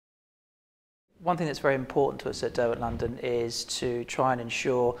One thing that's very important to us at Derwent London is to try and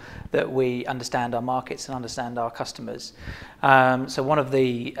ensure that we understand our markets and understand our customers. So one of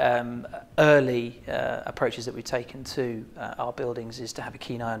the early approaches that we've taken to our buildings is to have a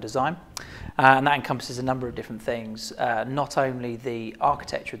keen eye on design, and that encompasses a number of different things, not only the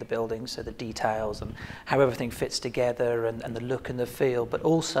architecture of the building, so the details and how everything fits together and the look and the feel, but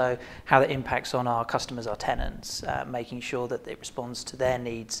also how that impacts on our customers, our tenants, making sure that it responds to their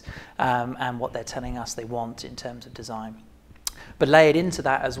needs and what they're telling us they want in terms of design. But layered into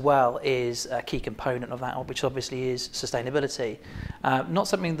that as well is a key component of that, which obviously is sustainability. Not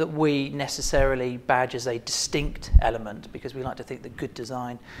something that we necessarily badge as a distinct element, because we like to think that good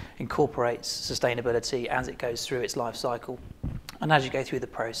design incorporates sustainability as it goes through its life cycle and as you go through the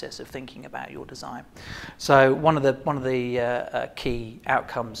process of thinking about your design. So one of the key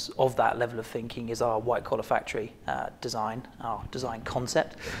outcomes of that level of thinking is our white collar factory design, our design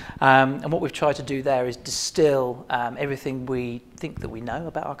concept. And what we've tried to do there is distill everything we think that we know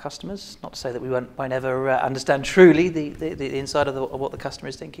about our customers. Not to say that we won't ever understand truly the inside of what the customer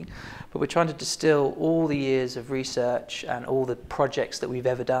is thinking, but we're trying to distill all the years of research and all the projects that we've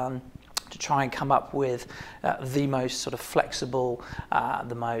ever done to try and come up with the most sort of flexible,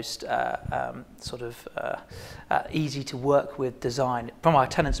 the most easy to work with design from our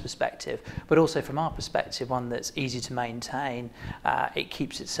tenants' perspective, but also from our perspective, one that's easy to maintain. It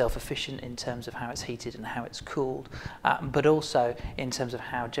keeps itself efficient in terms of how it's heated and how it's cooled, but also in terms of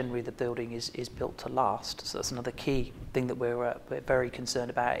how generally the building is built to last. So that's another key thing that we're very concerned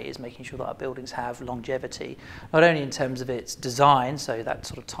about, is making sure that our buildings have longevity, not only in terms of its design, so that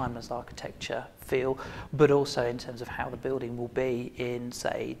sort of timeless architecture feel, but also in terms of how the building will be in,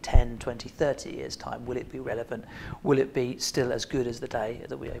 say, 10, 20, 30 years' time. Will it be relevant? Will it be still as good as the day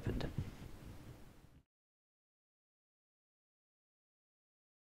that we opened it?